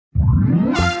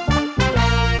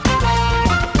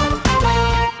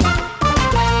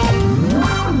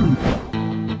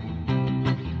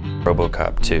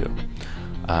RoboCop 2.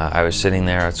 I was sitting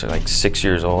there, I was like 6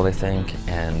 years old, I think,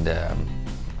 and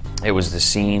it was the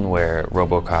scene where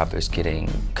RoboCop is getting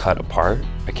cut apart.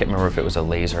 I can't remember if it was a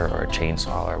laser or a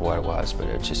chainsaw or what it was, but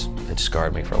it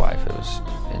scarred me for life. It was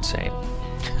insane.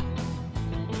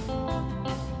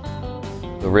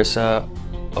 Larissa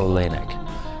Oleynik,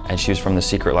 and she was from The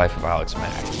Secret Life of Alex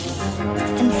Mack.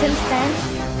 And since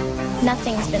then,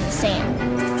 nothing's been the same.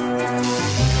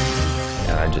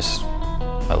 And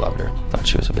I loved her. Thought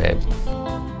she was a babe.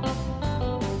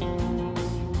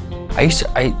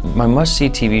 My must-see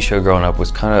TV show growing up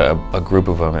was kind of a group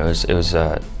of them. It was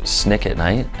Snick at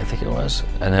Night, I think it was,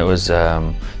 and it was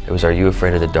Are You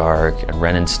Afraid of the Dark and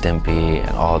Ren and Stimpy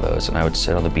and all those. And I would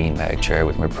sit on the beanbag chair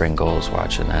with my Pringles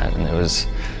watching that, and it was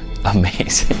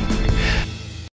amazing.